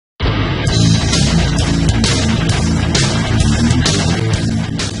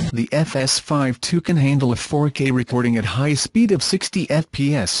FS5-II can handle a 4K recording at high speed of 60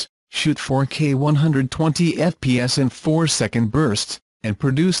 fps, shoot 4K 120 fps in 4-second bursts, and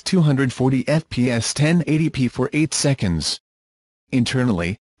produce 240 fps 1080p for 8 seconds.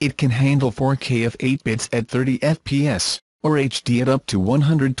 Internally, it can handle 4K of 8 bits at 30 fps, or HD at up to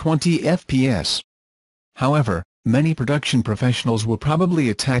 120 fps. However, many production professionals will probably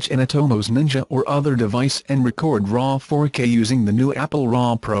attach an Atomos Ninja or other device and record raw 4K using the new Apple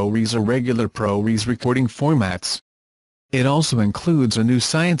RAW ProRes or regular ProRes recording formats. It also includes a new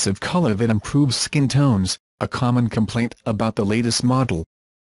science of color that improves skin tones, a common complaint about the latest model.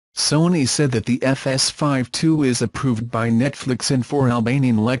 Sony said that the FS5-II is approved by Netflix in 4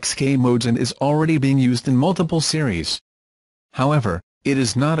 Albanian Lex-K modes and is already being used in multiple series. However, it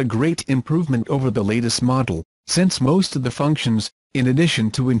is not a great improvement over the latest model, since most of the functions, in addition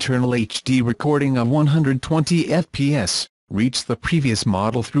to internal HD recording of 120 fps, reached the previous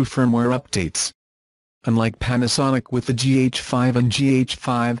model through firmware updates. Unlike Panasonic with the GH5 and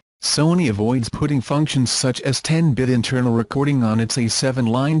GH5, Sony avoids putting functions such as 10-bit internal recording on its A7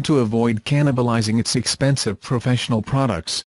 line to avoid cannibalizing its expensive professional products.